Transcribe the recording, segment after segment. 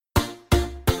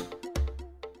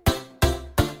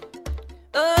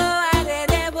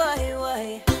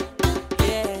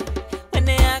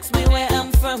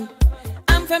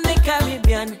from the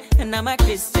Caribbean, and I'm a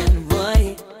Christian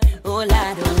boy. Oh Lord,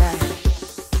 oh Lord.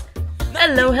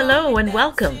 Hello, and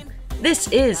welcome. This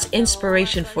is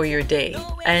Inspiration for Your Day,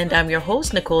 and I'm your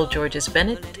host, Nicole Georges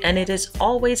Bennett, and it is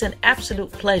always an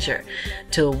absolute pleasure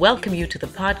to welcome you to the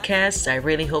podcast. I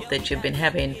really hope that you've been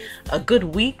having a good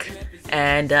week,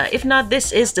 and if not,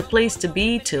 this is the place to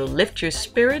be to lift your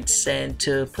spirits and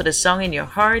to put a song in your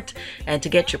heart and to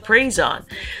get your praise on.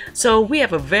 So we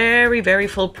have a very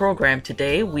full program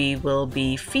today. We will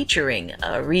be featuring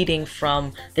a reading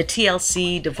from the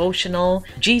TLC devotional,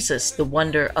 Jesus, the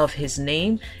Wonder of His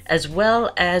Name, as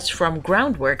well as from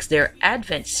Groundworks, their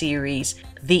Advent series,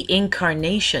 The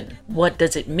Incarnation. What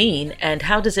does it mean and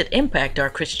how does it impact our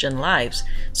Christian lives?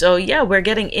 So yeah, we're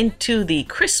getting into the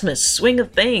Christmas swing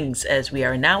of things as we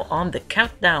are now on the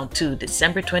countdown to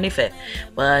December 25th.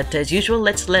 But as usual,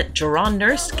 let's let Jerron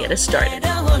Nurse get us started.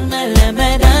 Let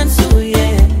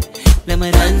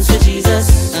me dance with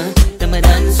Jesus. Let me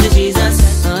dance with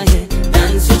Jesus. Oh yeah,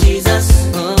 dance with Jesus.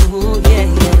 Oh yeah,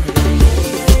 yeah.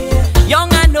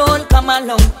 Young and old, come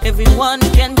along. Everyone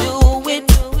can do it.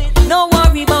 No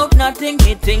worry about nothing.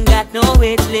 It ain't got no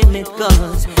age limit.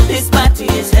 Cause this party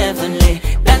is heavenly.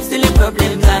 That's the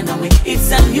problem gone away.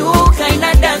 It's a new kind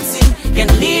of dancing. Can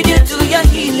lead you to your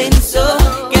healing. So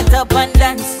get up and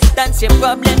dance. Dance your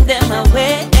problem them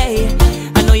away.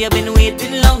 I know you've been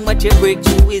waiting long, but your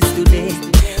breakthrough is today.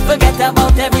 Forget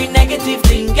about every negative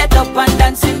thing. Get up and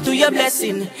dance into your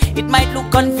blessing. It might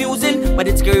look confusing, but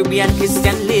it's Caribbean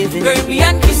Christian living.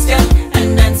 Caribbean Christian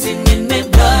and dancing in my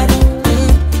blood.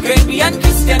 Caribbean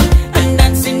Christian and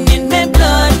dancing in my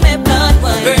blood, my blood.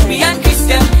 Caribbean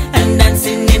Christian and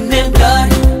dancing in my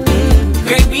blood.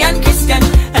 Caribbean Christian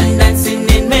and dancing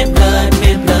in my blood,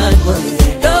 my blood.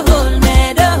 Don't hold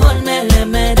me, let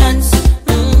me dance.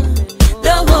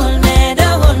 Don't hold me,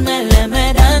 let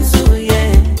me dance. Oh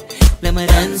yeah, let me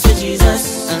dance with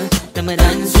Jesus. Let me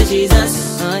dance with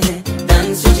Jesus. Oh yeah,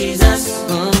 dance with Jesus.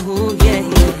 Oh yeah,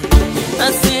 yeah.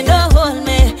 I say don't hold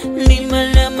me, leave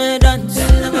me, let me dance.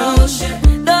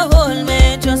 Don't hold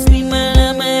me, just leave me,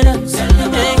 let me dance.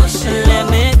 Let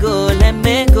me go, let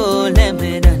me go, let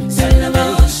me dance. Let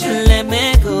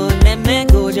me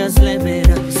go, just let me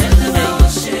dance.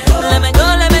 Let me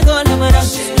go, let me go, let me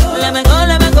dance. Let me go,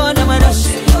 let me go, let me dance.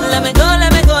 Let me go,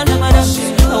 let me go, let me dance.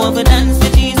 I want to dance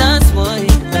with Jesus, boy.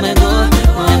 Let me go,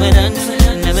 let me dance.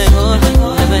 Let me go,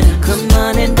 let me come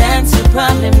on and dance your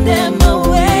problem them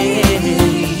away.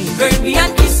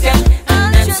 Caribbean Christian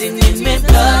and dancing in my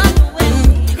blood.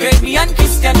 Caribbean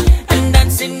Christian and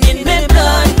dancing in my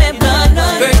blood, my blood.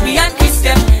 Caribbean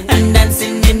Christian and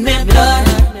dancing in my blood.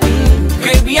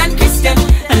 Caribbean Christian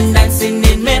and dancing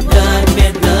in my blood,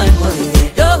 my blood.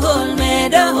 Don't hold me,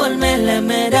 let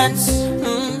me dance.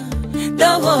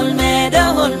 Don't hold me,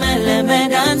 let me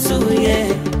dance. Oh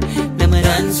yeah, let me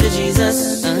dance with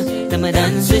Jesus. Let me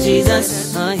dance with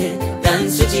Jesus. Oh yeah,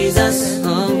 dance with Jesus.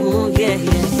 Oh yeah,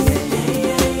 yeah.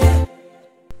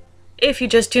 If you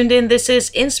just tuned in, this is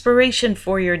Inspiration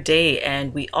for Your Day,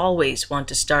 and we always want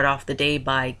to start off the day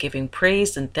by giving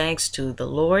praise and thanks to the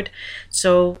Lord.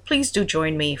 So please do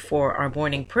join me for our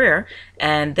morning prayer,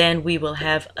 and then we will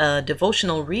have a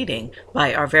devotional reading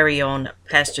by our very own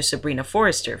Pastor Sabrina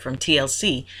Forrester from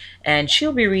TLC, and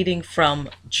she'll be reading from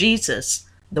Jesus,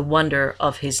 the Wonder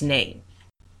of His Name.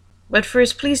 But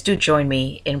first, please do join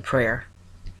me in prayer.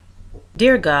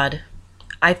 Dear God,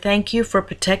 I thank you for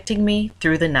protecting me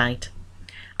through the night.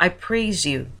 I praise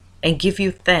you and give you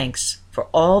thanks for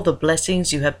all the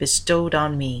blessings you have bestowed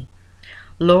on me.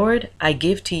 Lord, I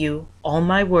give to you all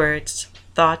my words,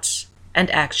 thoughts, and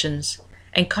actions,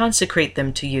 and consecrate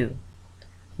them to you.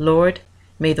 Lord,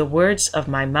 may the words of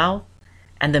my mouth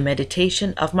and the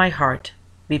meditation of my heart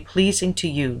be pleasing to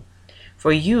you,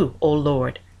 for you, O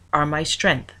Lord, are my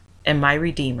strength and my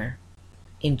Redeemer.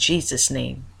 In Jesus'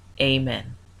 name,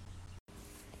 amen.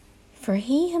 For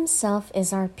he himself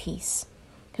is our peace,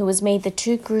 who has made the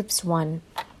two groups one,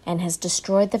 and has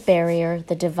destroyed the barrier,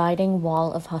 the dividing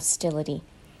wall of hostility.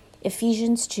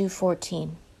 Ephesians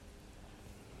 2:14.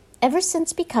 Ever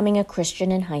since becoming a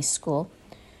Christian in high school,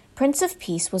 Prince of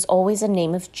Peace was always a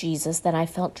name of Jesus that I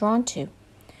felt drawn to.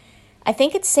 I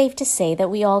think it's safe to say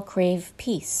that we all crave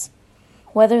peace,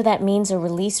 whether that means a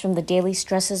release from the daily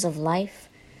stresses of life,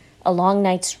 a long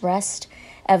night's rest,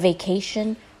 a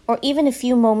vacation, or even a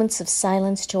few moments of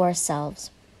silence to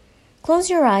ourselves. Close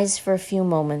your eyes for a few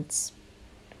moments.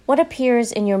 What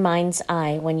appears in your mind's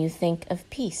eye when you think of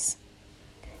peace?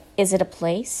 Is it a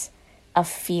place, a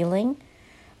feeling,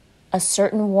 a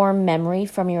certain warm memory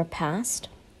from your past?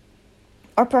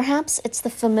 Or perhaps it's the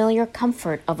familiar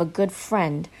comfort of a good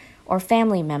friend or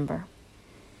family member.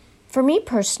 For me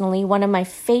personally, one of my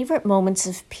favorite moments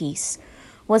of peace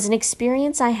was an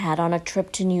experience I had on a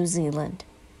trip to New Zealand.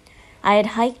 I had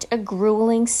hiked a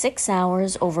grueling 6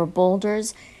 hours over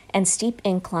boulders and steep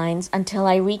inclines until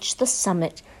I reached the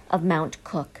summit of Mount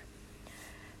Cook.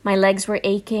 My legs were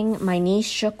aching, my knees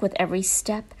shook with every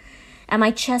step, and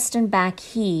my chest and back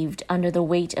heaved under the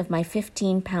weight of my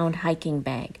 15-pound hiking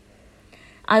bag.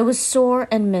 I was sore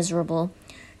and miserable,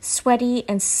 sweaty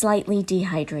and slightly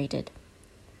dehydrated.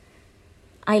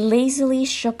 I lazily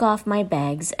shook off my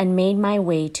bags and made my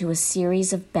way to a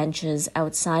series of benches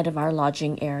outside of our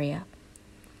lodging area.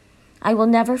 I will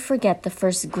never forget the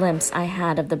first glimpse I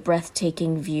had of the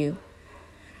breathtaking view.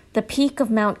 The peak of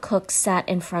Mount Cook sat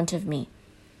in front of me,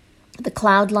 the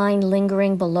cloud line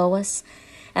lingering below us,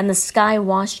 and the sky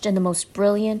washed in the most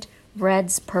brilliant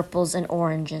reds, purples, and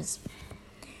oranges.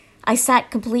 I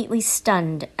sat completely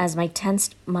stunned as my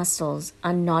tensed muscles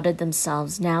unknotted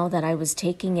themselves now that I was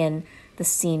taking in the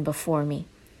scene before me.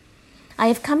 I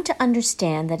have come to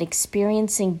understand that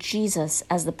experiencing Jesus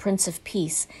as the Prince of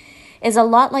Peace is a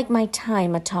lot like my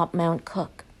time atop Mount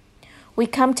Cook. We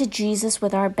come to Jesus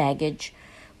with our baggage.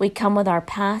 We come with our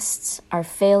pasts, our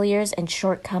failures and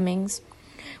shortcomings.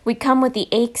 We come with the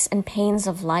aches and pains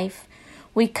of life.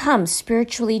 We come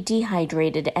spiritually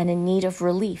dehydrated and in need of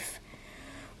relief.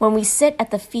 When we sit at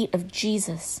the feet of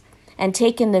Jesus and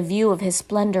take in the view of his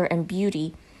splendor and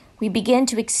beauty, we begin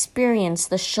to experience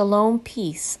the shalom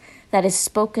peace that is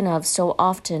spoken of so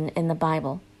often in the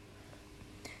Bible.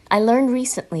 I learned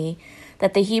recently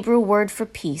that the Hebrew word for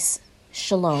peace,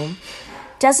 shalom,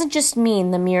 doesn't just mean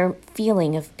the mere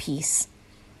feeling of peace.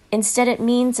 Instead, it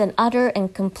means an utter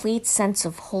and complete sense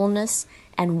of wholeness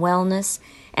and wellness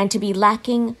and to be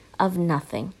lacking of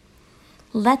nothing.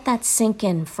 Let that sink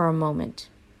in for a moment.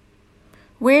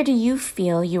 Where do you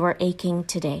feel you are aching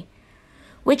today?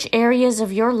 Which areas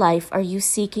of your life are you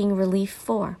seeking relief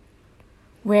for?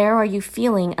 Where are you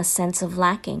feeling a sense of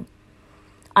lacking?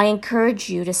 I encourage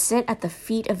you to sit at the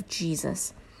feet of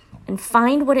Jesus and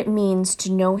find what it means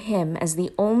to know him as the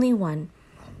only one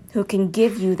who can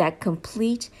give you that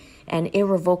complete and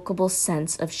irrevocable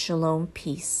sense of shalom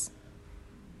peace.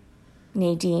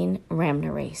 Nadine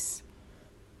Ramnareis.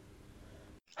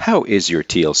 How is your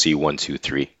TLC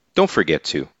 123? Don't forget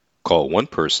to call one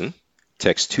person,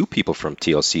 text 2 people from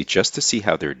TLC just to see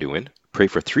how they're doing, pray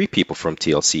for 3 people from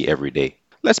TLC every day.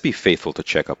 Let's be faithful to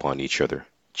check up on each other,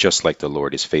 just like the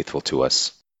Lord is faithful to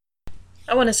us.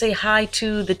 I want to say hi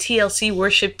to the TLC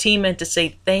worship team and to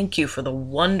say thank you for the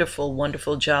wonderful,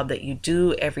 wonderful job that you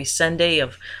do every Sunday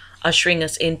of ushering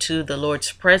us into the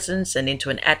Lord's presence and into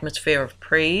an atmosphere of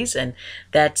praise. And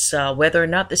that's whether or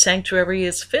not the sanctuary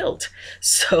is filled.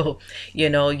 So,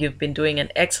 you've been doing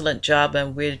an excellent job,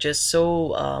 and we're just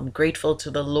so grateful to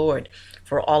the Lord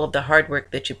for all of the hard work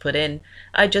that you put in.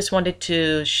 I just wanted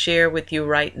to share with you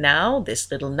right now this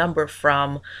little number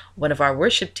from one of our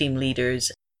worship team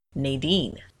leaders,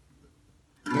 Nadine.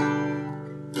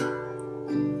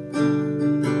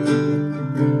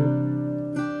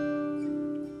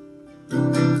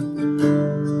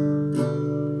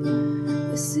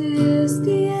 This is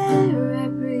the air I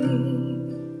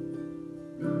breathe.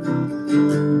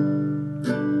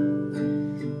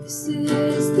 This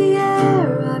is the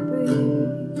air I breathe.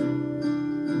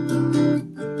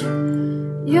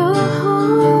 Your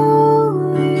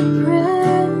holy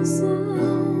presence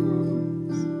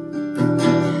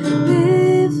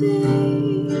living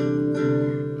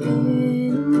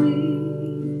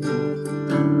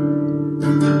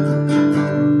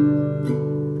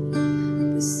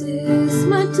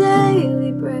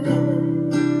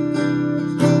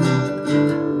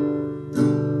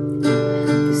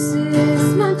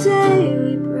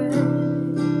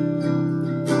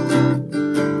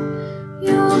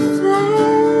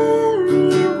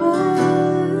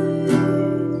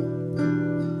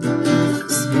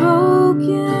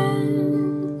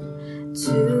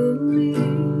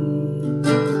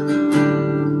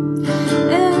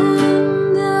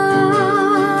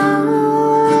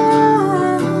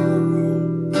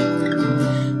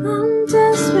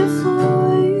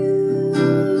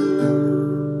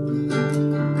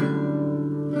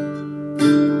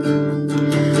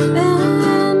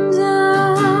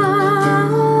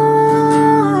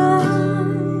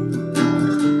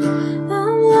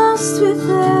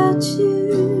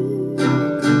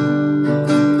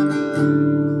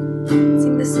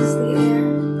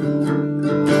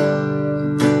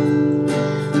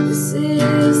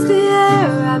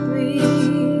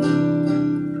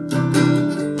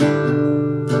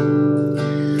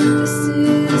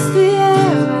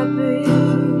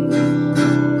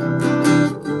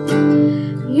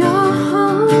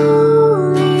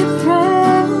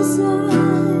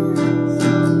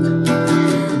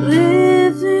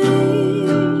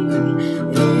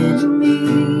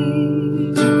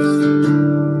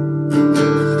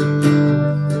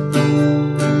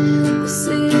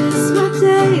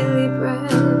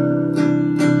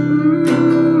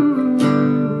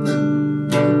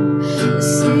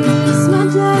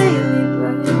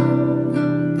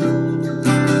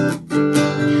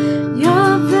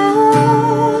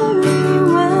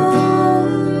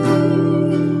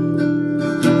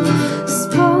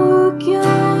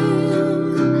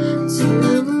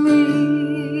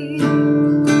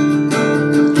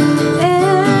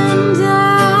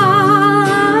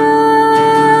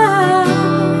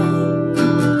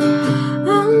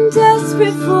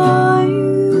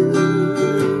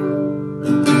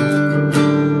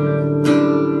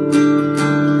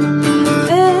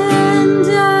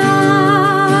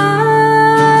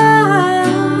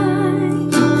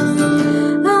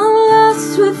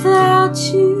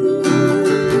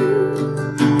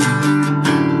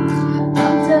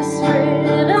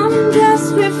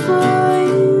for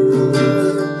you.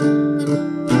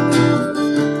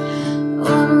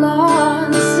 I'm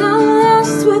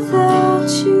lost without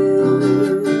you.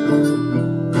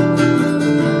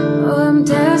 I'm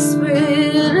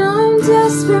desperate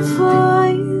for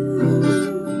you.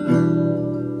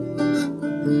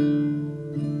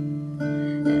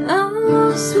 I'm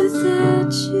lost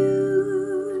without you.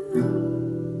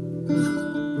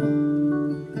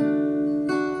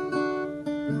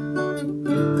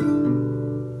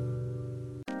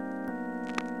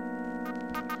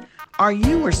 Are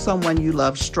you or someone you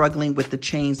love struggling with the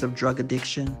chains of drug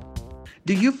addiction?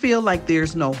 Do you feel like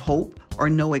there's no hope or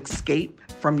no escape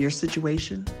from your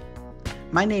situation?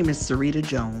 My name is Sarita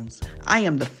Jones. I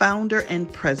am the founder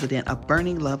and president of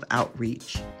Burning Love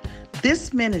Outreach.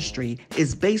 This ministry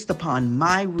is based upon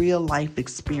my real life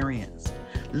experience.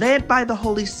 Led by the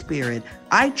Holy Spirit,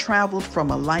 I traveled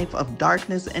from a life of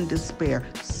darkness and despair,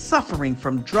 suffering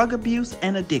from drug abuse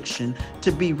and addiction,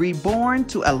 to be reborn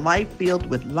to a life filled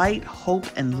with light, hope,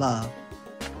 and love.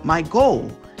 My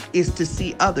goal is to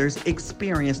see others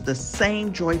experience the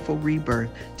same joyful rebirth,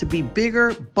 to be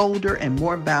bigger, bolder, and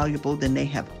more valuable than they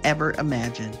have ever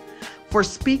imagined. For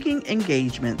speaking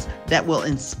engagements that will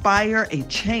inspire a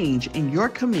change in your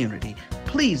community,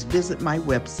 please visit my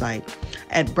website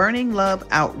at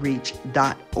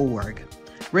burningloveoutreach.org.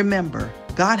 Remember,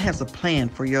 God has a plan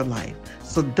for your life,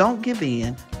 so don't give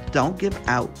in, don't give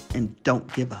out, and don't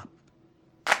give up.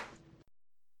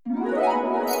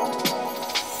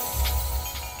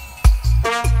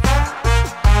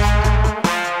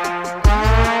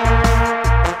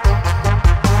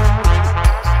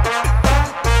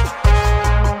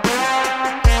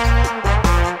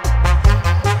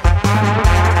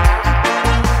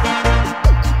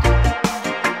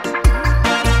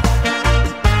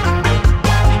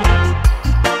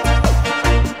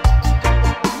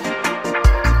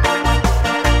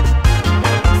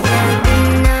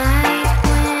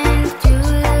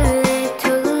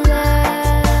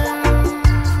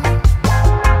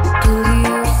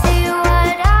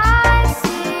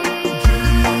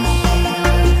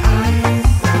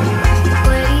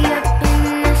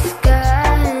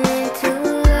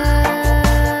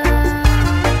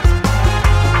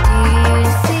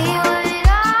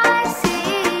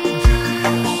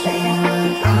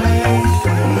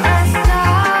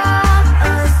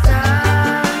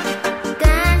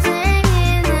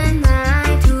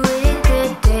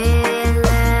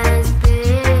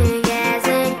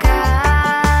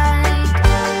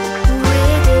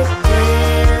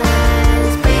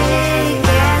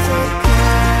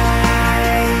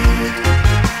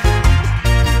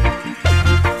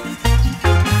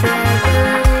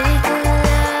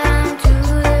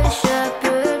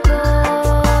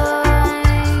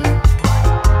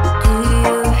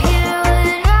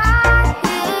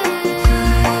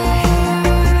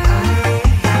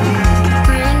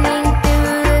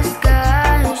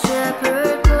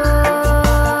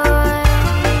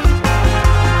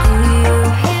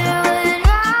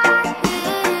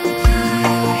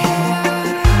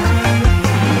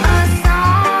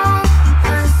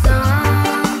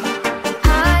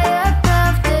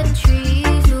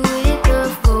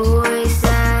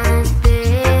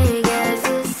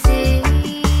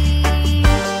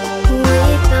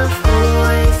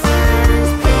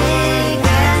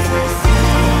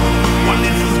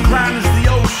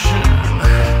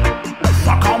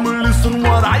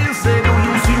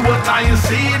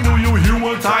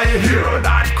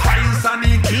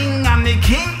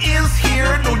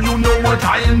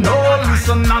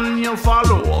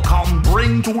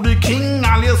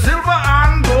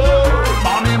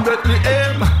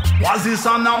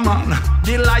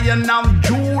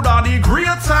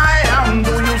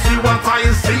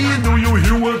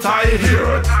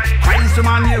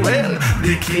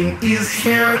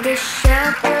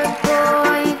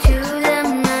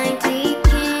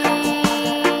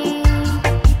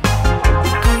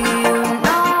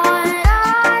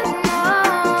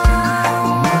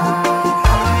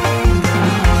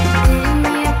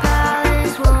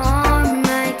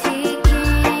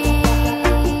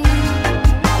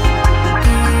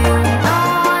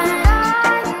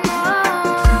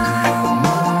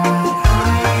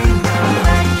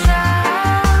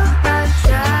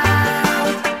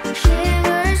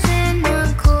 Shivers in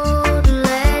the cold,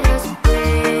 let us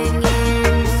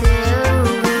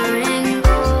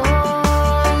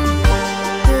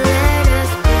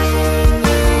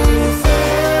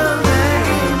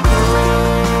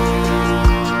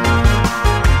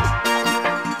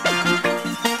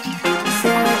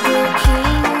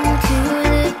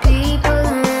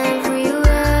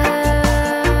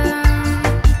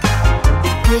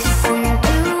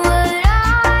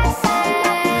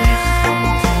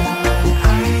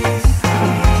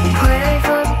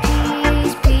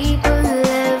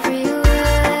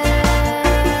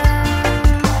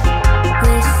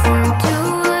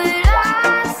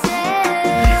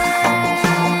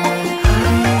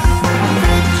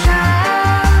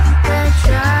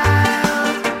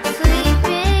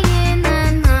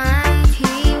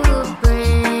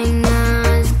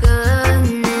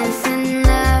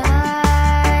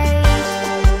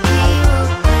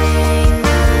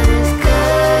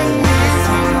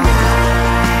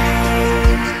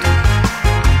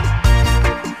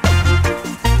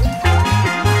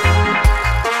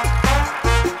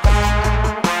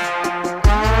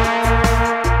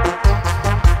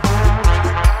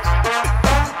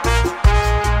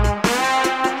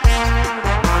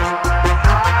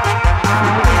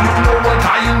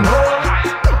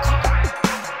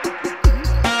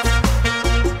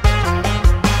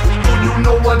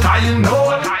you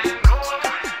know it.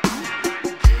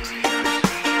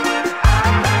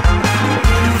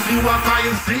 You see what I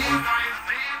see?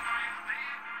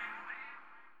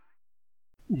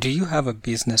 Do you have a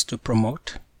business to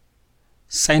promote?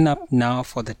 Sign up now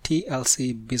for the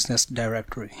TLC Business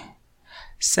Directory.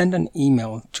 Send an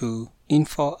email to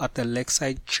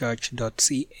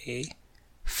info@lakesidechurch.ca.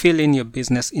 Fill in your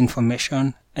business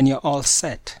information and you're all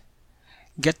set.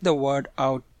 Get the word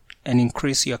out and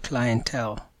increase your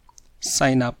clientele.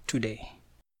 Sign up today.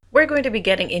 We're going to be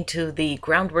getting into the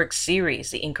Groundwork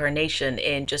series, The Incarnation,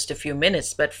 in just a few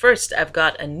minutes. But first, I've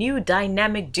got a new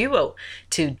dynamic duo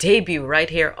to debut right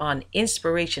here on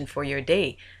Inspiration for Your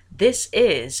Day. This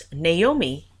is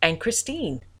Naomi and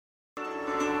Christine.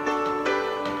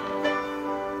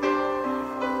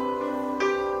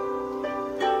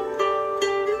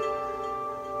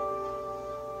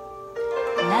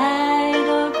 Light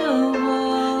of the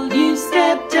world, you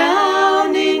step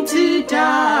down into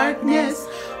darkness.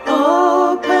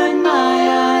 Open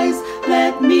my eyes,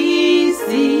 let me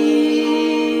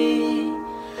see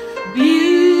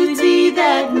beauty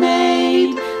that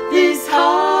made this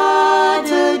heart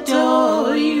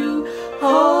adore you.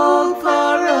 Hope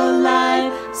for a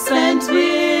life spent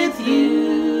with you.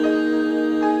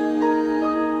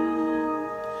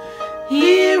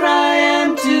 Here I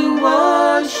am to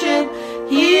worship.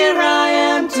 Here I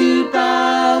am to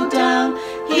bow down.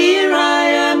 Here I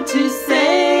am to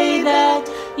say that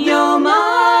you're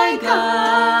my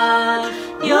God.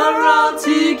 You're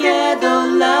altogether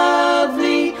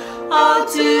lovely,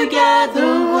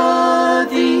 altogether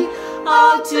worthy,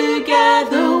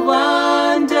 altogether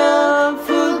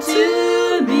wonderful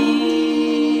to me.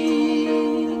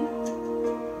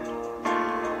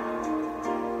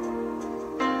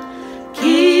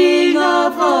 King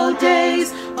of all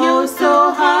days, you're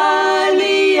so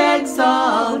highly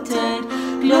exalted,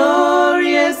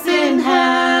 glorious in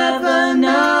heaven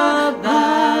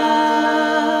above.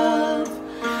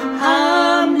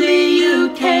 Humbly you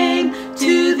came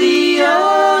to the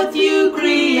earth you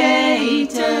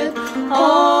created,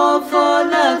 all for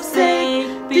love's sake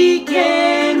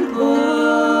became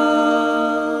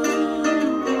poor.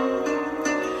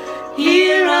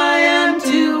 Here I am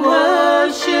to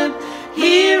worship,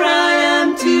 here I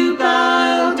am to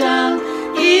bow down,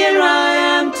 here I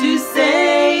am to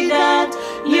say that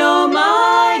you're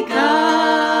my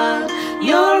God.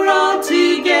 You're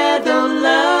altogether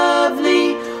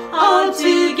lovely,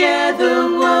 altogether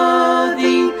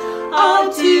worthy,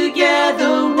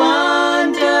 altogether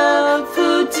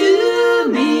wonderful to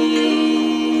me.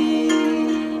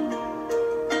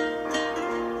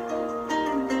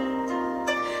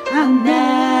 I'll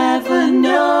never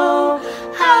know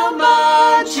how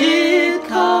much it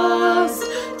costs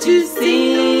to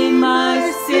see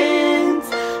my sins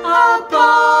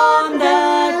upon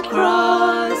that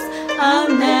cross. I'll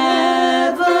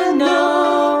never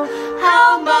know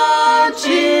how much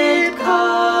it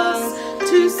costs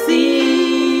to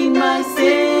see my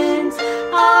sins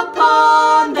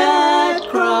upon that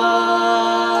cross.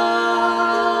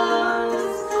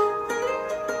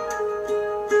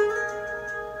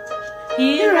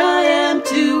 Here I am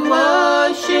to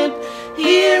worship,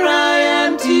 here I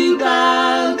am to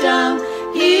bow down,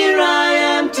 here I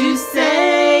am to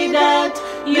say that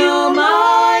you're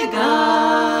my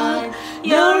God.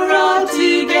 You're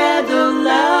altogether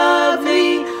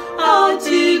lovely,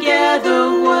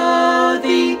 altogether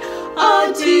worthy,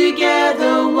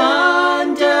 altogether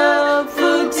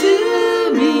wonderful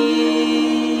to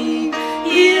me.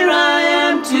 Here I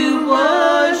am to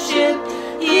worship,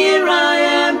 here I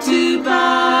am to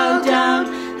bow down,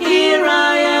 here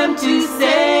I am to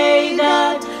say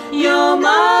that you're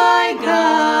my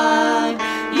God.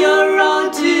 You're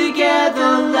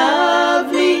altogether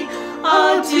lovely,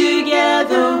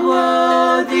 altogether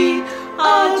worthy,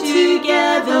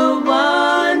 altogether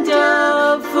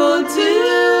wonderful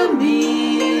to me.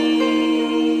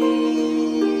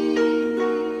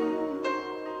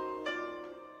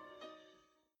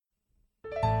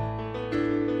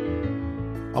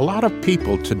 A lot of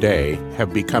people today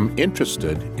have become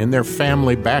interested in their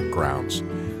family backgrounds,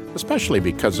 especially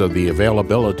because of the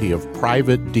availability of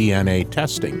private DNA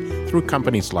testing through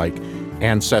companies like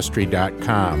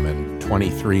Ancestry.com and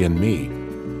 23andMe.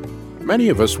 Many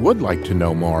of us would like to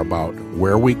know more about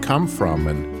where we come from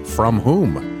and from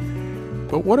whom.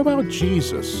 But what about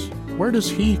Jesus? Where does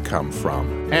he come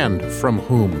from, and from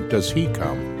whom does he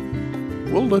come?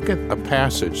 We'll look at a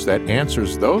passage that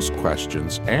answers those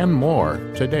questions and more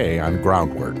today on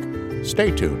Groundwork.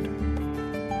 Stay tuned.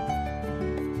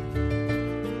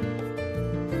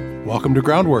 Welcome to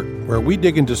Groundwork, where we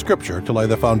dig into Scripture to lay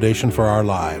the foundation for our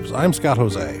lives. I'm Scott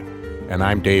Jose. And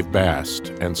I'm Dave Bast.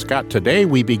 And Scott, today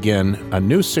we begin a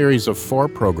new series of 4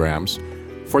 programs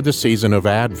for the season of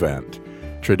Advent.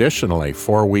 Traditionally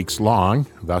 4 weeks long,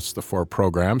 thus the 4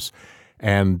 programs,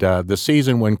 and the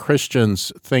season when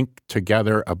Christians think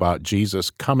together about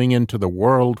Jesus coming into the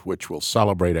world, which we'll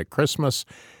celebrate at Christmas,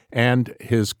 and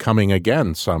his coming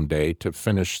again someday to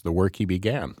finish the work he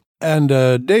began. And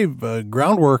Dave,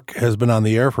 Groundwork has been on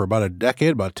the air for about a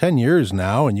decade, about 10 years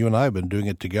now, and you and I have been doing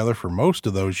it together for most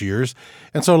of those years.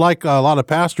 And so like a lot of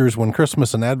pastors, when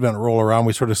Christmas and Advent roll around,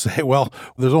 we sort of say, well,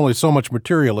 there's only so much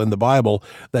material in the Bible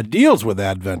that deals with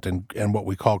Advent and what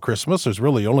we call Christmas. There's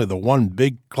really only the one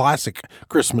big classic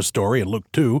Christmas story in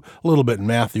Luke 2, a little bit in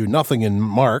Matthew, nothing in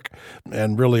Mark,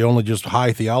 and really only just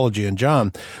high theology in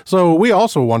John. So we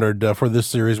also wondered for this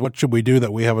series, what should we do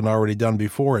that we haven't already done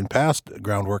before in past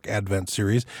Groundwork Advent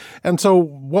series. And so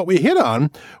what we hit on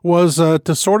was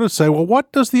to sort of say, well, what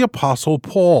does the Apostle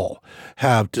Paul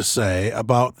have to say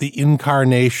about the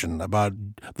incarnation, about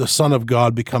the Son of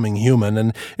God becoming human?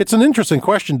 And it's an interesting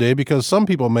question, Dave, because some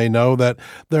people may know that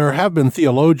there have been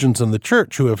theologians in the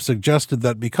church who have suggested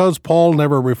that because Paul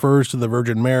never refers to the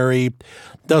Virgin Mary,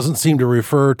 doesn't seem to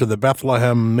refer to the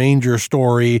Bethlehem manger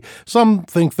story, some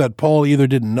think that Paul either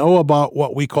didn't know about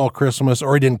what we call Christmas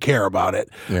or he didn't care about it,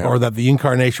 or that the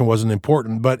incarnation wasn't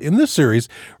important. But in this series,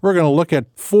 we're going to look at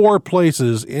 4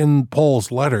 places in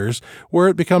Paul's letters where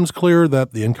it becomes clear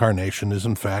that the incarnation is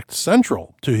in fact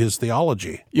central to his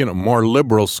theology. You know, more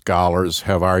liberal scholars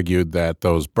have argued that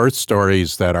those birth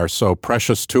stories that are so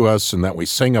precious to us and that we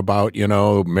sing about, you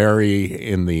know, Mary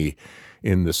in the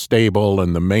stable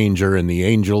and the manger and the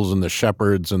angels and the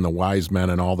shepherds and the wise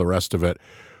men and all the rest of it,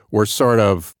 were sort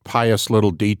of pious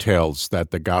little details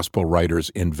that the gospel writers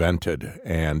invented,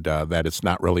 and that it's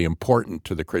not really important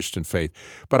to the Christian faith.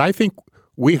 But I think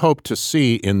we hope to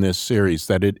see in this series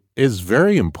that it is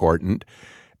very important,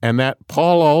 and that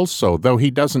Paul also, though he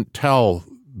doesn't tell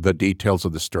the details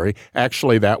of the story,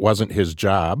 actually that wasn't his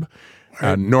job,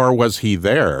 nor was he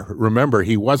there. Remember,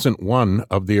 he wasn't one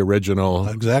of the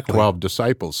original 12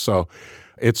 disciples. So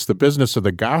it's the business of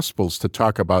the Gospels to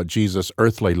talk about Jesus'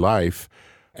 earthly life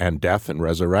and death and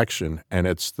resurrection, and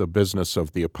it's the business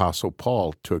of the Apostle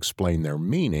Paul to explain their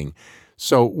meaning.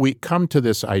 So we come to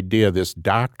this idea, this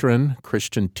doctrine,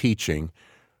 Christian teaching,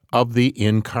 of the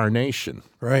incarnation.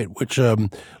 Right, which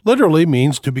literally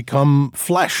means to become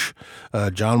flesh.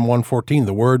 John 1:14,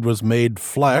 the Word was made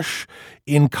flesh.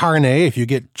 Incarne, if you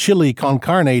get chili con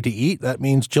carne to eat, that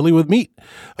means chili with meat.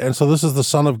 And so this is the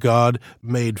Son of God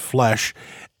made flesh.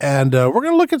 And we're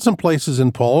going to look at some places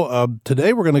in Paul.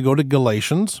 Today we're going to go to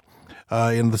Galatians.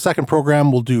 In the second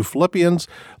program, we'll do Philippians.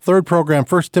 Third program,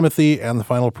 1 Timothy. And the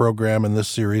final program in this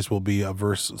series will be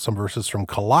some verses from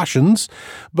Colossians.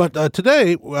 But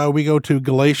today, we go to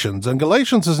Galatians. And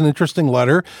Galatians is an interesting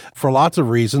letter for lots of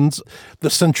reasons. The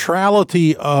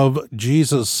centrality of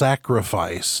Jesus'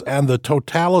 sacrifice and the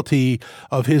totality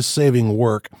of his saving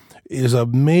work is a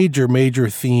major, major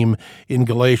theme in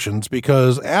Galatians,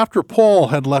 because after Paul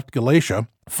had left Galatia,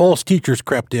 false teachers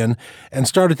crept in and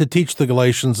started to teach the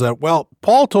Galatians that, well,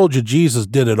 Paul told you Jesus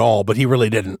did it all, but he really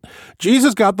didn't.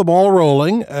 Jesus got the ball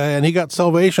rolling, and he got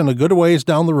salvation a good ways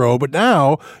down the road, but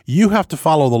now you have to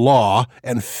follow the law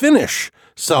and finish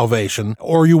salvation,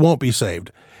 or you won't be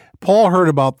saved. Paul heard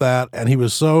about that, and he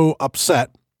was so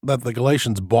upset that the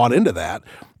Galatians bought into that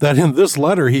in this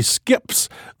letter he skips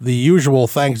the usual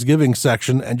Thanksgiving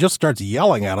section and just starts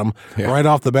yelling at them right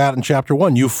off the bat in chapter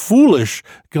 1. You foolish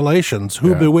Galatians,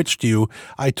 who bewitched you?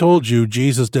 I told you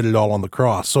Jesus did it all on the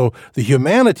cross. So the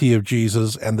humanity of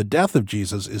Jesus and the death of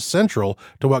Jesus is central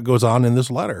to what goes on in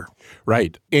this letter.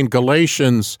 Right. In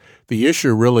Galatians, the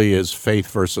issue really is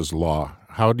faith versus law.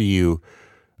 How do you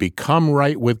become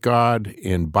right with God,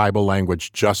 in Bible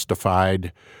language,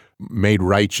 justified, made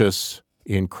righteous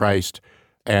in Christ,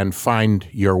 and find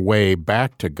your way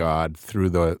back to God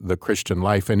through the Christian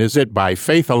life? And is it by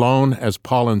faith alone, as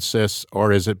Paul insists,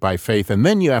 or is it by faith? And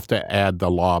then you have to add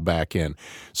the law back in.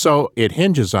 So it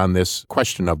hinges on this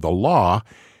question of the law,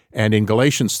 and in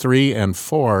Galatians 3 and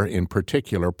 4 in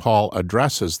particular, Paul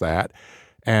addresses that.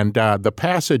 And the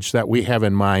passage that we have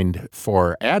in mind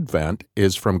for Advent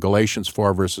is from Galatians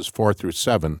 4, verses 4 through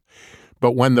 7.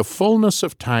 But when the fullness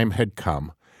of time had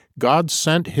come, God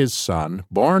sent his Son,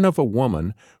 born of a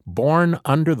woman, born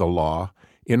under the law,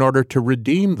 in order to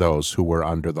redeem those who were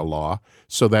under the law,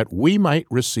 so that we might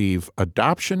receive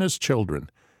adoption as children.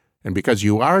 And because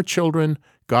you are children,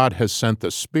 God has sent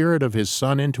the Spirit of his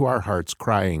Son into our hearts,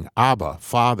 crying, Abba,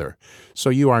 Father. So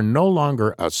you are no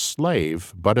longer a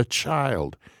slave, but a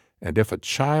child. And if a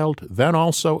child, then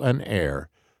also an heir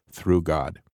through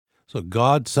God. So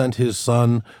God sent his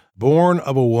Son, born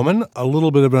of a woman, a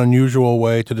little bit of an unusual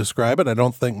way to describe it. I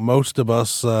don't think most of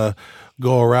us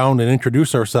go around and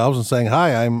introduce ourselves and saying,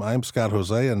 "Hi, I'm Scott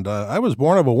Jose, and I was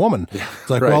born of a woman." It's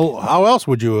like, right. Well, how else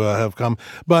would you have come?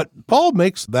 But Paul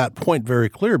makes that point very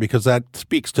clear because that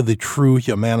speaks to the true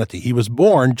humanity. He was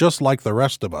born just like the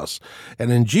rest of us.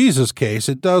 And in Jesus' case,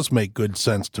 it does make good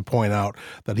sense to point out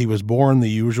that he was born the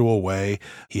usual way.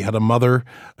 He had a mother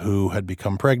who had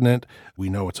become pregnant. We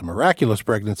know it's a miraculous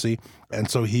pregnancy. And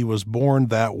so he was born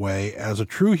that way as a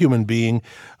true human being,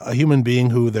 a human being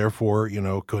who therefore,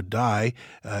 could die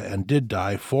and did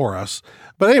die for us.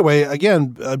 But anyway,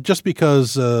 again, just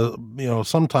because,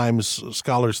 sometimes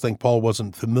scholars think Paul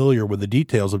wasn't familiar with the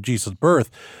details of Jesus' birth,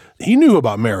 he knew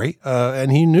about Mary,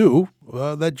 and he knew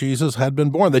that Jesus had been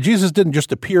born, that Jesus didn't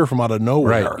just appear from out of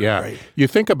nowhere. Right, yeah. Right? You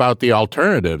think about the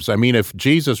alternatives. I mean, if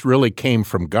Jesus really came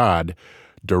from God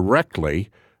directly,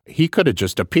 he could have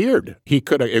just appeared. He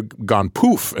could have gone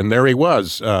poof, and there he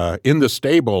was in the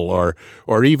stable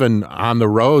or even on the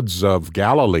roads of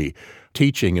Galilee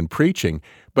teaching and preaching.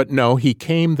 But no, he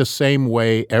came the same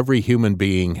way every human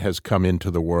being has come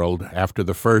into the world after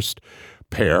the first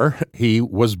pair. He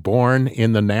was born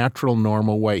in the natural,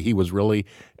 normal way. He was really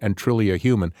and truly a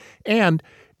human. And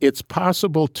it's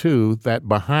possible, too, that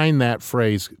behind that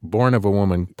phrase, born of a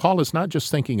woman, Paul is not just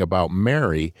thinking about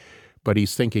Mary, but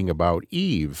he's thinking about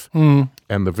Eve. And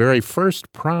the very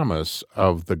first promise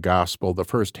of the gospel, the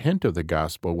first hint of the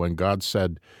gospel, when God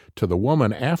said to the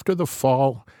woman after the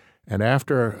fall and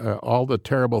after all the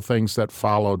terrible things that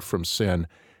followed from sin,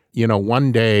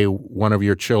 one day one of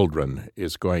your children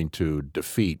is going to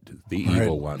defeat the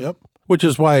evil one. Yep. Which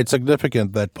is why it's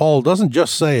significant that Paul doesn't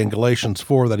just say in Galatians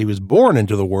 4 that he was born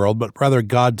into the world, but rather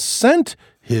God sent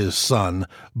his son,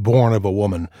 born of a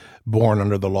woman, born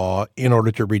under the law, in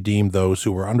order to redeem those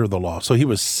who were under the law. So he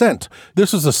was sent.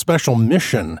 This is a special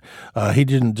mission. He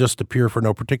didn't just appear for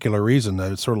no particular reason.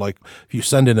 It's sort of like if you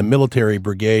send in a military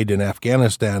brigade in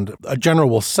Afghanistan, a general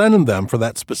will send them for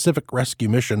that specific rescue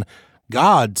mission.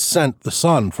 God sent the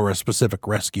Son for a specific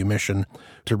rescue mission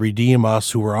to redeem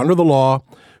us who were under the law,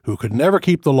 who could never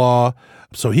keep the law.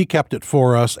 So he kept it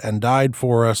for us and died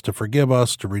for us to forgive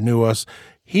us, to renew us.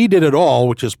 He did it all,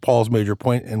 which is Paul's major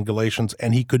point in Galatians,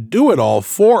 and he could do it all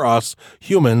for us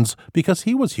humans because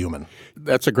he was human.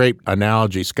 That's a great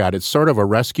analogy, Scott. It's sort of a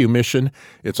rescue mission.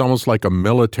 It's almost like a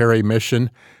military mission.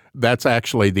 That's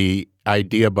actually the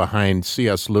idea behind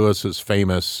C.S. Lewis's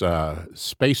famous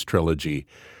space trilogy.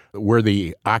 We're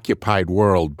the occupied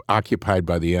world, occupied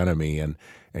by the enemy, and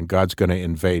God's going to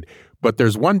invade. But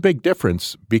there's one big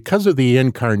difference. Because of the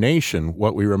incarnation,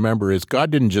 what we remember is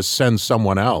God didn't just send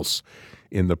someone else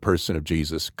in the person of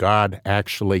Jesus. God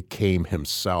actually came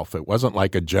himself. It wasn't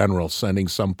like a general sending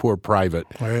some poor private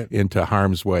into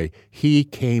harm's way. He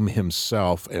came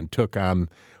himself and took on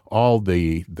all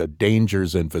the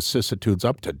dangers and vicissitudes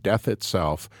up to death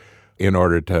itself in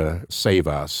order to save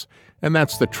us. And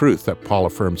that's the truth that Paul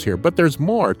affirms here. But there's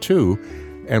more, too,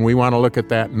 and we want to look at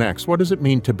that next. What does it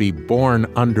mean to be born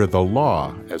under the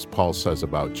law, as Paul says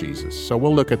about Jesus? So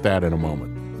we'll look at that in a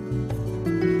moment.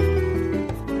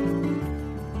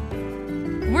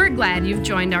 We're glad you've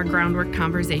joined our Groundwork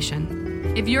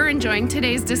conversation. If you're enjoying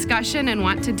today's discussion and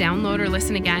want to download or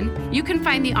listen again, you can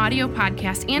find the audio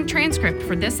podcast and transcript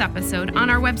for this episode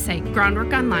on our website,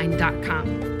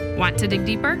 groundworkonline.com. Want to dig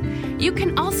deeper? You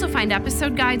can also find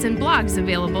episode guides and blogs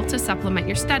available to supplement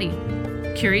your study.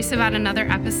 Curious about another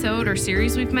episode or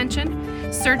series we've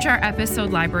mentioned? Search our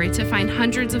episode library to find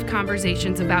hundreds of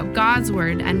conversations about God's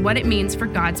Word and what it means for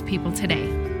God's people today.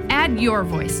 Add your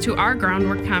voice to our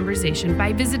Groundwork conversation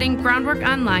by visiting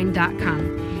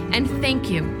groundworkonline.com. And thank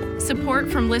you.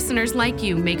 Support from listeners like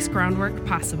you makes Groundwork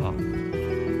possible.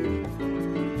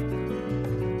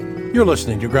 You're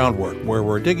listening to Groundwork, where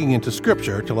we're digging into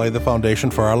Scripture to lay the foundation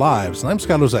for our lives. And I'm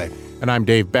Scott Jose. And I'm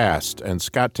Dave Bast. And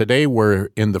Scott, today we're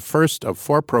in the first of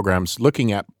 4 programs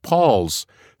looking at Paul's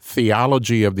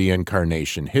theology of the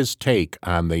incarnation, his take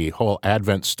on the whole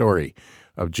Advent story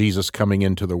of Jesus coming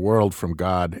into the world from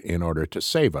God in order to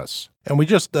save us. And we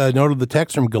just noted the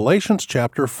text from Galatians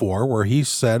chapter 4, where he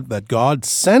said that God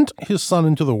sent his Son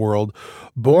into the world,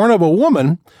 born of a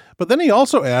woman, but then he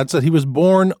also adds that he was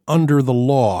born under the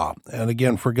law. And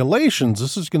again, for Galatians,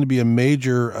 this is going to be a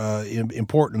major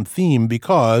important theme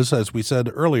because, as we said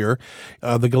earlier,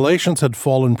 the Galatians had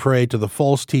fallen prey to the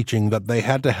false teaching that they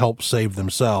had to help save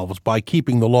themselves by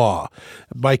keeping the law,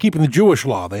 by keeping the Jewish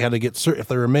law. They had to get, if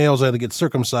they were males, they had to get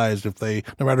circumcised. If they,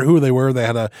 no matter who they were, they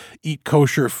had to eat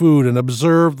kosher food and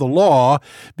observe the law,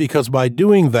 because by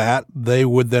doing that, they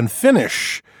would then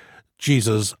finish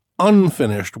Jesus'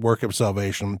 unfinished work of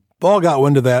salvation Paul got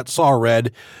wind of that, saw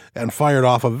red, and fired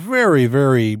off a very,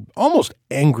 very almost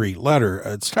angry letter.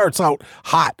 It starts out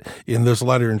hot in this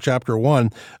letter in chapter 1,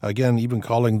 again, even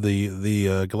calling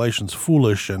the Galatians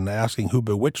foolish and asking who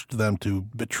bewitched them to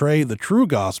betray the true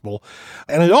gospel.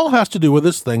 And it all has to do with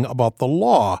this thing about the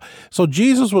law. So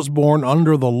Jesus was born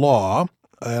under the law,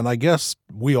 and I guess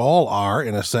we all are,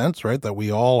 in a sense, right, that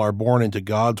we all are born into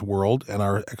God's world and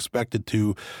are expected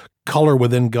to color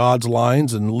within God's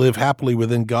lines and live happily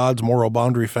within God's moral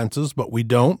boundary fences, but we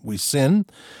don't. We sin.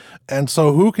 And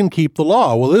so who can keep the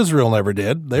law? Well, Israel never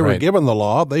did. They were given the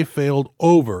law. They failed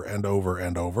over and over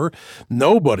and over.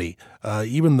 Nobody,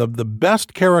 even the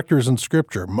best characters in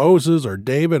Scripture, Moses or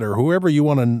David or whoever you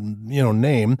want to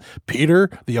name,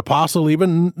 Peter, the apostle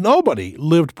even, nobody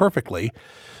lived perfectly.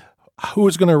 Who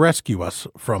is going to rescue us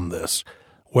from this?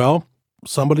 Well,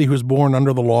 somebody who's born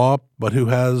under the law, but who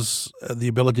has the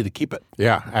ability to keep it.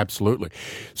 Yeah, absolutely.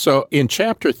 So in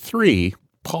chapter 3,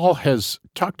 Paul has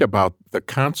talked about the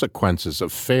consequences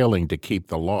of failing to keep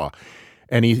the law.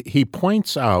 And he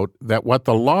points out that what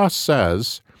the law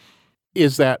says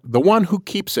is that the one who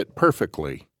keeps it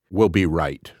perfectly will be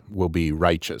right, will be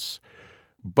righteous.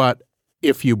 But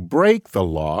if you break the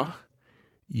law,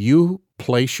 you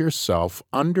place yourself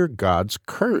under God's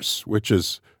curse, which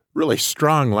is really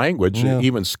strong language,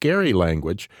 even scary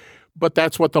language. But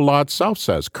that's what the law itself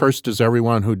says. Cursed is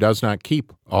everyone who does not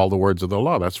keep all the words of the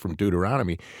law. That's from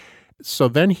Deuteronomy. So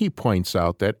then he points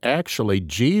out that actually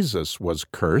Jesus was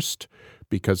cursed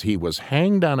because he was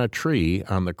hanged on a tree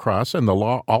on the cross, and the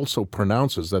law also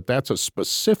pronounces that that's a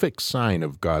specific sign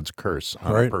of God's curse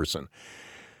on a person.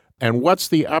 And what's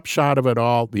the upshot of it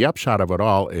all? The upshot of it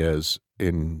all is,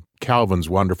 in Calvin's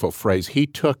wonderful phrase, he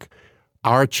took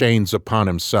our chains upon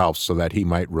himself so that he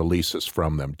might release us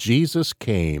from them. Jesus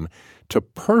came to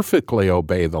perfectly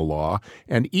obey the law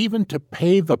and even to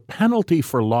pay the penalty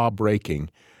for law breaking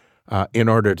in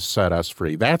order to set us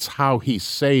free. That's how he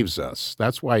saves us.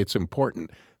 That's why it's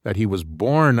important that he was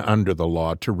born under the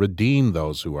law to redeem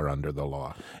those who are under the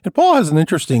law. And Paul has an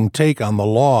interesting take on the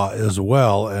law as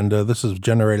well, and this has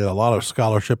generated a lot of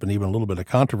scholarship and even a little bit of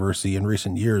controversy in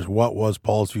recent years. What was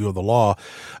Paul's view of the law?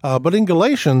 But in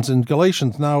Galatians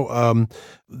now,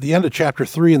 the end of chapter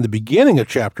 3 and the beginning of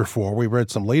chapter 4, we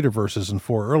read some later verses in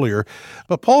 4 earlier,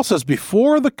 but Paul says,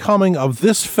 before the coming of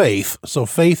this faith, so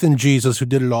faith in Jesus who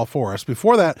did it all for us,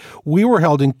 before that, we were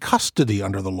held in custody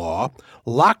under the law,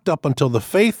 locked up until the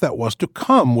faith that was to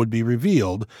come would be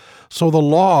revealed. So the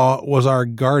law was our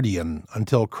guardian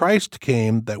until Christ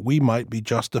came that we might be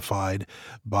justified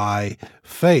by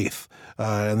faith.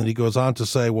 And then he goes on to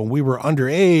say, when we were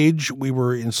underage, we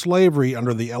were in slavery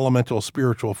under the elemental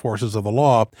spiritual forces of the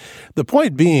law. The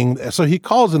point being, so he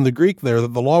calls in the Greek there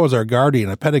that the law was our guardian,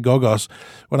 a pedagogos.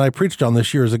 When I preached on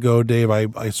this years ago, Dave,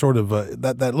 I sort of,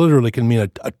 that literally can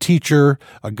mean a teacher,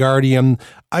 a guardian.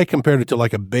 I compared it to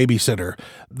like a babysitter,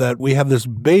 that we have this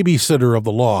babysitter of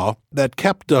the law that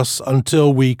kept us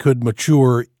until we could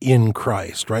mature in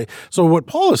Christ, right? So what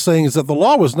Paul is saying is that the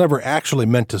law was never actually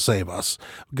meant to save us.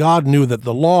 God knew that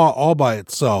the law all by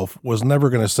itself was never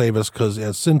going to save us because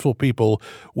as sinful people,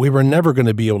 we were never going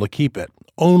to be able to keep it.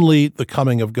 Only the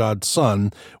coming of God's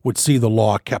Son would see the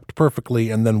law kept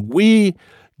perfectly, and then we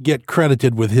get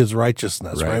credited with his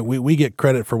righteousness, right? We get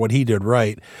credit for what he did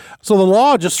right. So the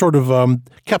law just sort of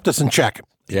kept us in check,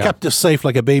 kept us safe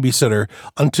like a babysitter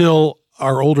until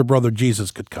our older brother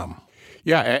Jesus could come.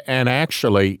 Yeah, and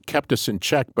actually kept us in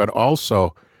check, but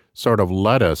also sort of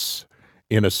led us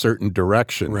in a certain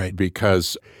direction. Right.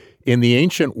 Because in the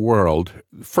ancient world,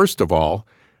 first of all,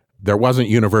 there wasn't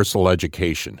universal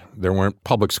education. There weren't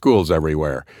public schools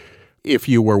everywhere. If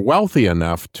you were wealthy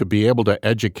enough to be able to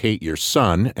educate your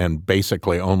son, and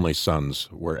basically only sons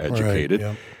were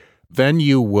educated, then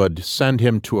you would send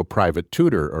him to a private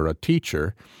tutor or a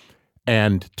teacher.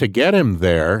 And to get him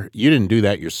there, you didn't do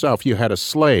that yourself. You had a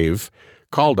slave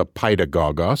called a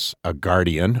paidagogos, a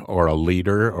guardian or a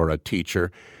leader or a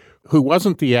teacher, who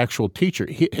wasn't the actual teacher.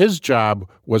 His job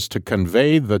was to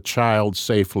convey the child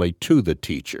safely to the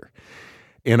teacher.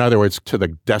 In other words, to the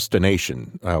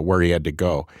destination where he had to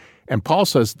go. And Paul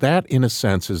says that, in a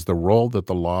sense, is the role that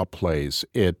the law plays.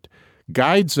 It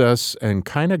guides us and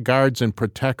kind of guards and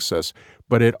protects us,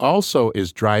 but it also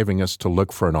is driving us to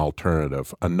look for an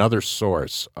alternative, another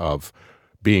source of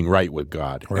being right with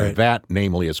God. Right. And that,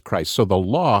 namely, is Christ. So the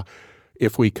law,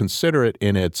 if we consider it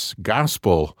in its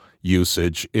gospel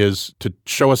usage is to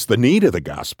show us the need of the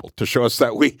gospel, to show us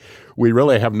that we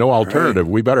really have no alternative.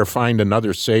 Right. We better find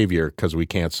another Savior because we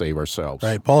can't save ourselves.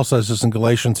 Right. Paul says this in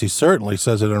Galatians. He certainly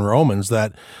says it in Romans,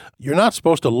 that you're not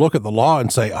supposed to look at the law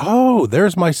and say, oh,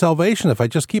 there's my salvation if I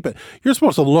just keep it. You're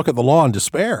supposed to look at the law in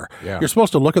despair. Yeah. You're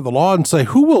supposed to look at the law and say,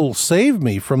 who will save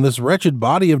me from this wretched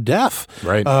body of death?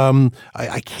 Right.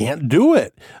 I can't do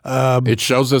it. It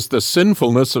shows us the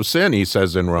sinfulness of sin, he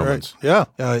says in Romans. Right.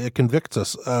 Yeah, it convicts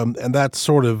us. And that's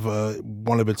sort of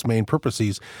one of its main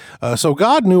purposes. So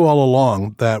God knew all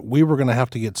along that we were going to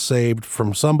have to get saved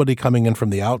from somebody coming in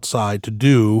from the outside to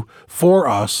do for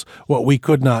us what we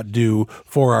could not do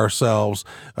for ourselves.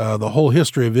 The whole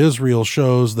history of Israel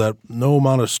shows that no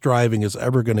amount of striving is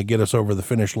ever going to get us over the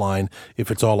finish line if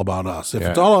it's all about us.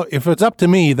 If it's up to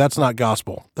me, that's not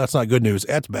gospel. That's not good news.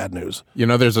 That's bad news. You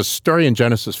know, there's a story in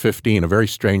Genesis 15, a very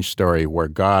strange story, where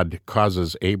God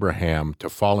causes Abraham to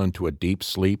fall into a deep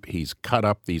sleep. He's cut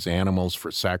up these animals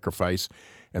for sacrifice,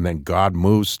 and then God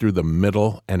moves through the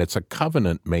middle, and it's a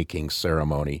covenant-making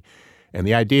ceremony. And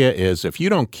the idea is, if you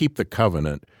don't keep the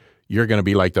covenant, you're going to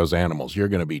be like those animals. You're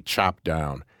going to be chopped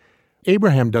down.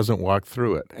 Abraham doesn't walk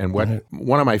through it. And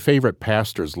one of my favorite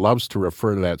pastors loves to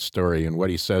refer to that story, and what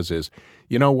he says is,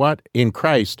 you know what? In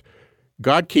Christ,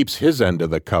 God keeps his end of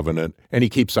the covenant, and he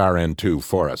keeps our end too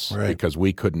for us, because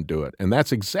we couldn't do it. And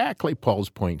that's exactly Paul's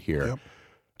point here. Yep.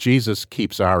 Jesus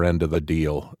keeps our end of the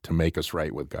deal to make us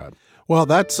right with God. Well,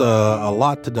 that's a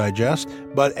lot to digest,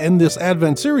 but in this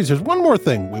Advent series, there's one more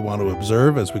thing we want to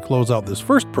observe as we close out this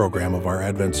first program of our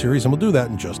Advent series, and we'll do that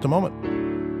in just a moment.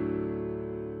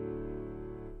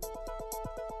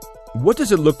 What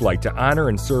does it look like to honor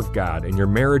and serve God in your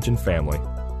marriage and family?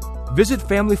 Visit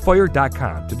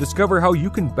FamilyFire.com to discover how you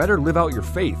can better live out your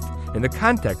faith in the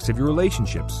context of your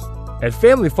relationships. At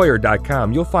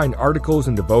FamilyFire.com, you'll find articles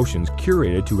and devotions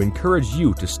curated to encourage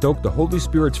you to stoke the Holy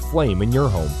Spirit's flame in your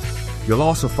home. You'll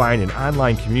also find an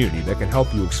online community that can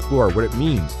help you explore what it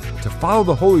means to follow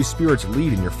the Holy Spirit's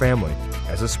lead in your family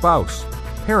as a spouse,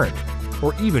 parent,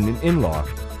 or even an in-law.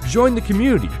 Join the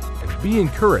community and be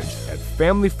encouraged at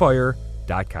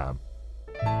FamilyFire.com.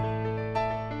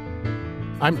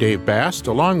 I'm Dave Bast,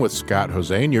 along with Scott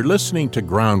Hosane. You're listening to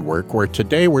Groundwork, where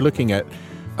today we're looking at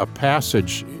a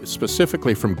passage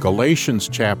specifically from Galatians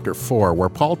chapter 4, where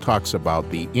Paul talks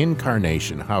about the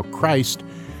incarnation, how Christ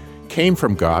came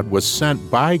from God, was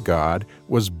sent by God,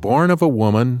 was born of a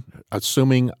woman,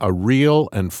 assuming a real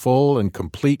and full and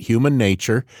complete human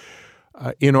nature,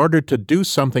 in order to do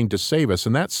something to save us.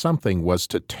 And that something was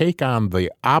to take on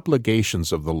the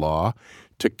obligations of the law,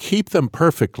 to keep them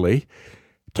perfectly,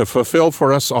 to fulfill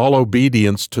for us all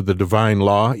obedience to the divine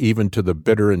law, even to the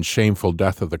bitter and shameful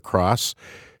death of the cross,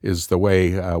 is the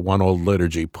way one old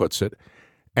liturgy puts it,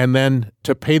 and then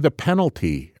to pay the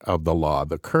penalty of the law,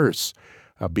 the curse,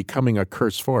 becoming a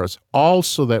curse for us, all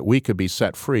so that we could be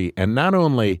set free, and not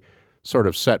only sort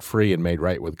of set free and made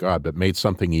right with God, but made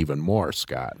something even more,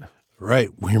 Scott. Right.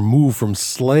 We're moved from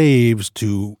slaves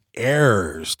to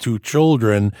heirs, to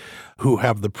children who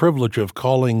have the privilege of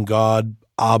calling God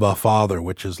Abba, Father,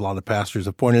 which is a lot of pastors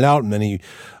have pointed out, and many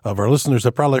of our listeners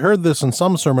have probably heard this in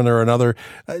some sermon or another.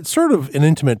 It's sort of an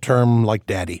intimate term like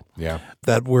daddy. Yeah.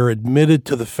 That we're admitted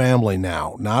to the family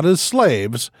now, not as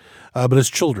slaves, but as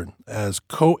children, as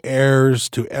co-heirs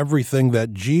to everything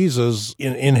that Jesus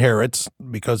inherits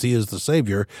because he is the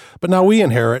Savior. But now we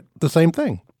inherit the same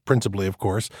thing, principally, of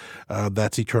course.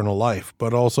 That's eternal life.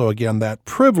 But also, again, that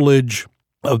privilege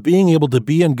of being able to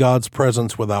be in God's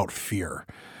presence without fear.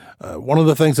 One of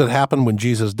the things that happened when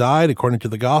Jesus died, according to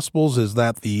the Gospels, is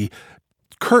that the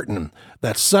curtain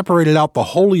that separated out the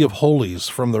Holy of Holies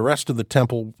from the rest of the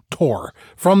temple tore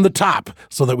from the top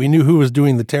so that we knew who was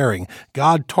doing the tearing.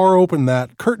 God tore open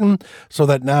that curtain so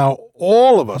that now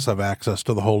all of us have access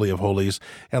to the Holy of Holies,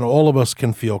 and all of us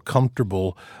can feel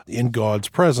comfortable in God's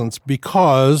presence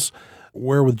because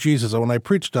we're with Jesus. When I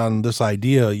preached on this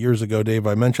idea years ago, Dave,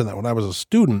 I mentioned that when I was a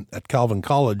student at Calvin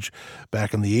College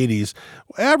back in the 80s,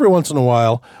 every once in a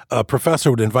while, a professor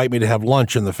would invite me to have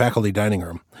lunch in the faculty dining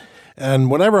room. And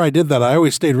whenever I did that, I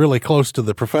always stayed really close to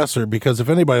the professor, because if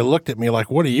anybody looked at me like,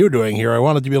 what are you doing here? I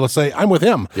wanted to be able to say, I'm with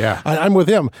him. Yeah. I'm with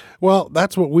him. Well,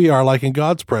 that's what we are like in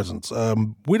God's presence.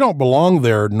 We don't belong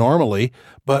there normally,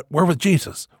 but we're with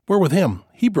Jesus. We're with him.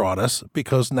 He brought us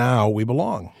because now we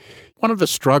belong. One of the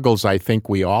struggles I think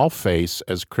we all face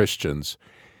as Christians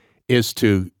is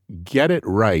to get it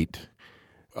right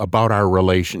about our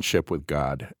relationship with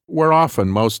God. We're often,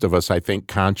 most of us, I think,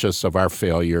 conscious of our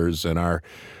failures and our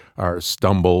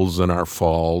stumbles and our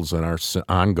falls and our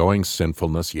ongoing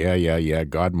sinfulness. Yeah,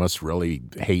 God must really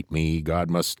hate me. God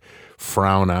must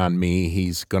frown on me.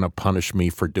 He's going to punish me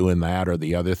for doing that or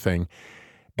the other thing.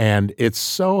 And it's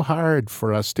so hard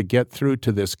for us to get through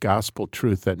to this gospel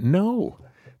truth that no,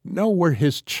 we're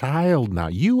His child now.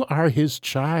 You are His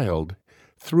child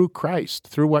through Christ,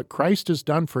 through what Christ has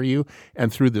done for you,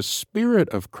 and through the Spirit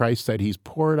of Christ that He's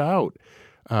poured out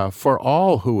for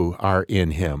all who are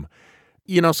in Him.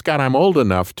 You know, Scott, I'm old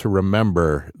enough to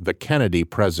remember the Kennedy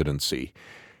presidency,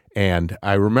 and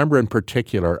I remember in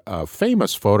particular a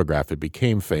famous photograph. It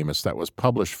became famous that was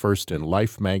published first in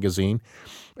Life magazine,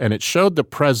 and it showed the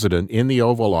president in the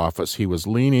Oval Office. He was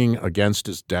leaning against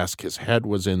his desk. His head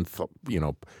was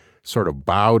sort of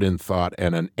bowed in thought,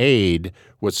 and an aide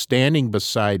was standing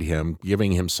beside him,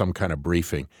 giving him some kind of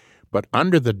briefing. But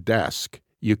under the desk,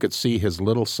 you could see his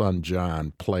little son,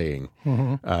 John, playing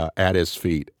at his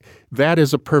feet. That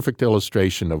is a perfect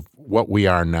illustration of what we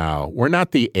are now. We're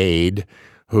not the aide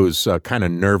who's kind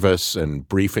of nervous and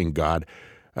briefing God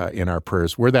in our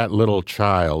prayers. We're that little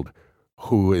child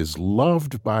who is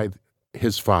loved by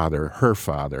his father, her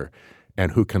father,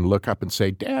 and who can look up and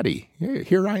say, Daddy,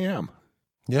 here I am.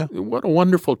 Yeah. What a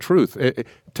wonderful truth.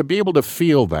 To be able to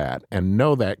feel that and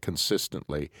know that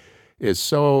consistently is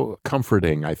so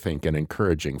comforting, I think, and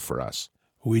encouraging for us.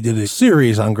 We did a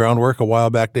series on Groundwork a while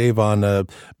back, Dave, on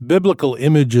biblical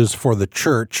images for the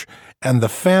church, and the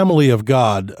family of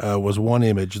God was one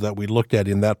image that we looked at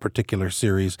in that particular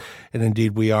series. And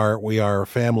indeed, we are a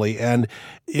family. And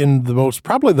in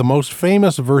probably the most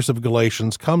famous verse of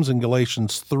Galatians comes in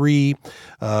Galatians 3,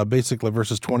 basically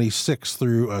verses 26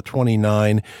 through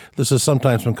 29. This has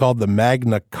sometimes been called the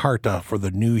Magna Carta for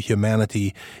the new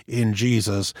humanity in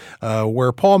Jesus,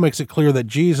 where Paul makes it clear that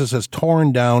Jesus has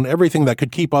torn down everything that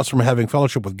could keep us from having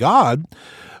fellowship with God,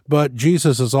 but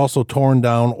Jesus has also torn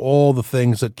down all the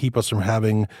things that keep us from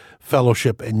having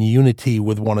fellowship and unity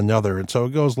with one another. And so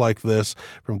it goes like this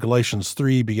from Galatians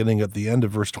 3, beginning at the end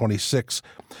of verse 26.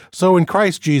 So in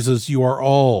Christ Jesus, you are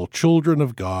all children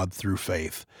of God through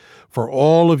faith. For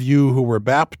all of you who were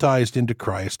baptized into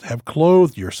Christ have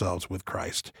clothed yourselves with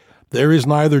Christ. There is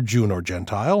neither Jew nor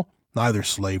Gentile, neither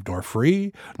slave nor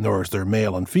free, nor is there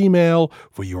male and female,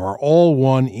 for you are all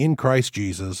one in Christ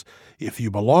Jesus. If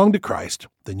you belong to Christ,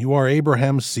 then you are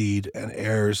Abraham's seed and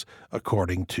heirs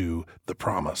according to the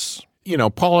promise. You know,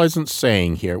 Paul isn't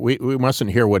saying here, we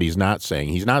mustn't hear what he's not saying.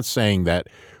 He's not saying that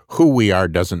who we are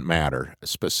doesn't matter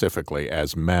specifically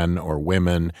as men or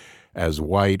women, as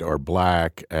white or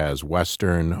black, as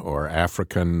Western or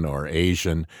African or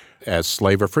Asian, as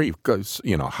slave or free, because,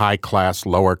 you know, high class,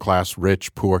 lower class,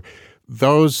 rich, poor.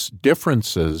 Those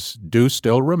differences do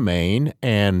still remain,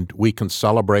 and we can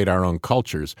celebrate our own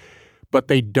cultures, but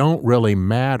they don't really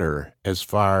matter as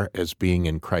far as being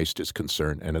in Christ is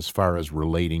concerned and as far as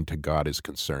relating to God is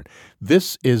concerned.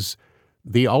 This is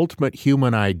the ultimate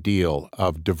human ideal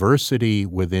of diversity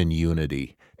within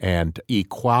unity and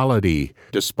equality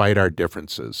despite our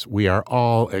differences. We are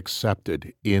all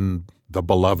accepted in the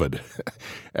beloved,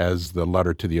 as the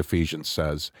letter to the Ephesians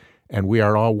says, and we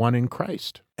are all one in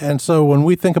Christ. And so when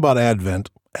we think about Advent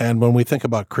and when we think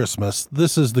about Christmas,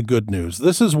 this is the good news.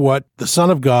 This is what the Son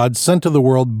of God sent to the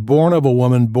world, born of a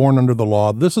woman, born under the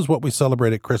law. This is what we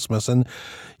celebrate at Christmas. And,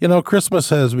 you know, Christmas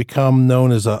has become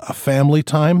known as a family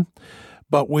time,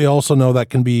 but we also know that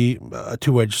can be a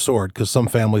two-edged sword because some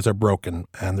families are broken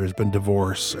and there's been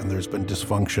divorce and there's been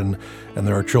dysfunction and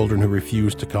there are children who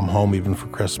refuse to come home even for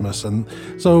Christmas. And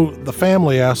so the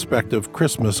family aspect of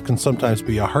Christmas can sometimes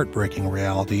be a heartbreaking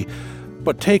reality.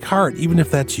 But take heart, even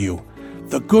if that's you.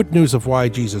 The good news of why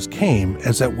Jesus came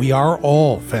is that we are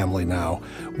all family now.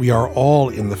 We are all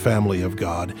in the family of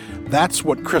God. That's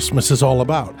what Christmas is all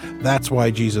about. That's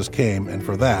why Jesus came, and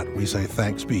for that we say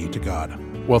thanks be to God.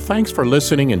 Well, thanks for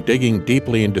listening and digging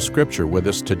deeply into Scripture with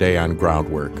us today on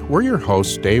Groundwork. We're your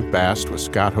hosts, Dave Bast with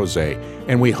Scott Jose,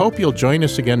 and we hope you'll join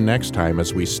us again next time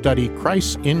as we study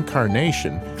Christ's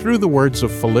incarnation through the words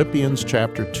of Philippians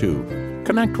chapter 2.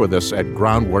 Connect with us at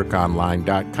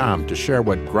groundworkonline.com to share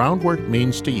what groundwork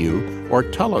means to you or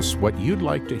tell us what you'd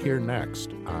like to hear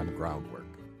next on Groundwork.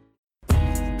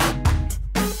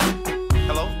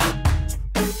 Hello?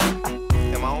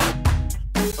 Am I on?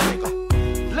 Okay, go.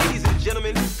 Ladies and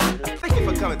gentlemen, thank you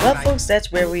for Well, folks,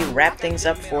 that's where we wrap things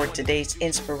up for today's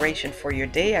inspiration for your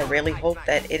day. I really hope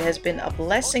that it has been a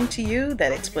blessing to you,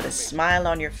 that it's put a smile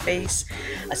on your face,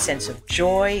 a sense of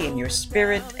joy in your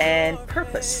spirit, and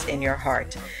purpose in your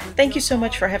heart. Thank you so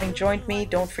much for having joined me.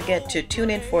 Don't forget to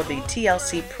tune in for the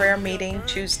TLC prayer meeting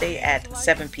Tuesday at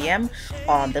 7 p.m.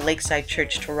 on the Lakeside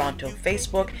Church Toronto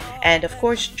Facebook. And of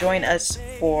course, join us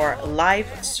for live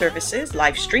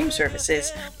stream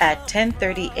services at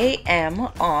 10:30 a.m.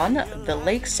 on the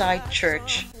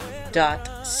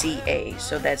lakesidechurch.ca.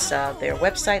 So that's their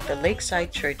website, the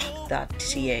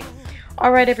lakesidechurch.ca.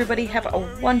 All right, everybody, have a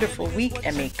wonderful week,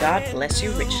 and may God bless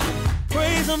you richly.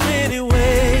 Praise Him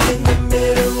anyway.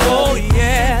 Oh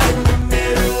yeah.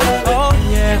 Oh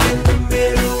yeah.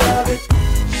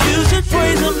 You should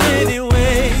praise Him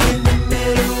anyway.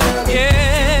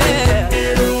 Yeah.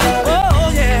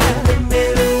 Oh yeah.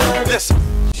 Listen.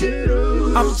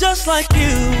 I'm just like you.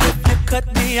 If you cut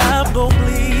me, I'm gon'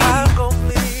 bleed.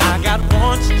 I got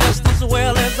wants just as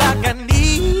well as I got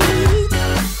needs.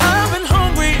 I've been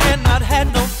hungry and not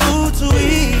had no food to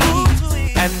eat,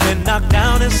 and been knocked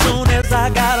down as soon as I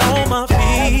got on my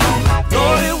feet.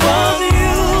 Lord, it was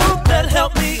you that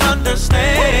helped me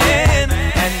understand,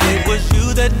 and it was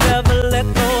you that never let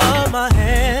go of my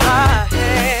hand.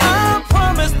 I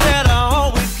promise that I'll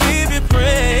always give you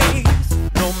praise,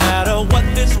 no matter what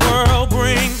this world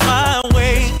brings my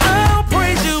way. I'll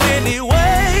praise you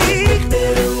anyway.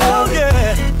 Oh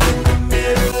yeah.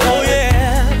 Oh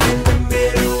yeah.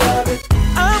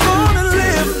 I'm gonna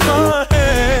lift my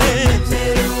hands.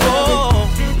 Oh,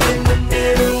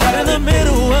 right in the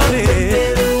middle of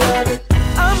it.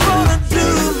 I'm gonna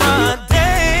do my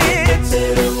dance.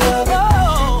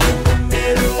 Oh,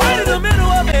 right in the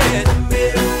middle of it.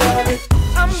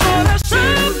 I'm gonna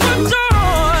shout for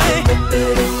joy.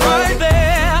 Right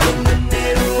there.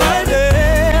 Right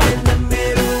there.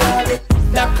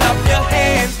 Now clap your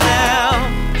hands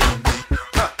now.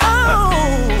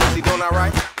 Oh. Is he doing all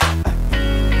right?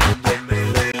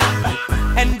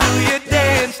 And do your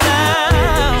dance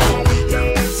now.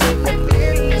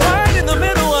 Right in the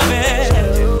middle of it.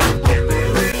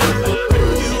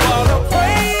 You ought to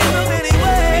praise Him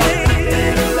anyway.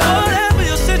 Whatever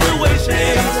your situation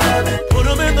is, put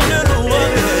Him in the middle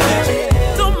of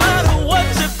it. No matter what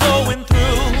you're going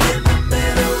through,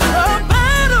 the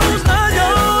battle's not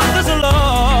yours, it's the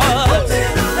Lord's.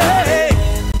 Hey,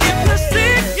 if you're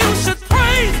sick, you should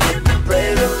praise Him.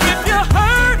 If you're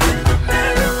hurt,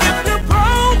 if you're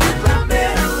broke,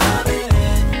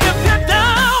 if you're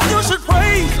down, you should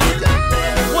praise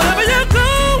Him. Whatever you're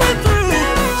going through,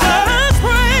 just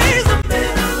praise Him.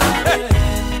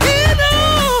 He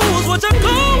knows what you're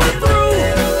going through.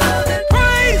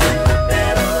 Praise Him.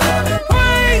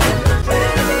 Praise Him.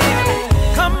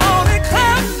 Come on and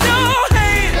clap your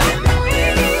hands.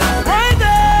 Right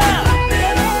there.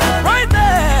 Right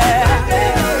there.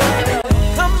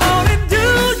 Come on and do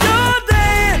your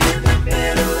dance.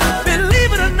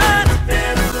 Believe it or not,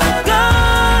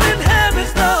 God in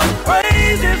heaven's the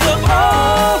praises of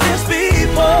all His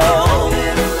people.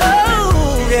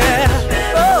 Oh yeah.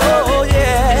 Oh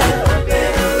yeah.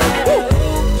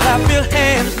 Woo. Clap your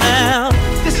hands now.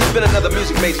 This has been another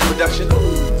Music Major production.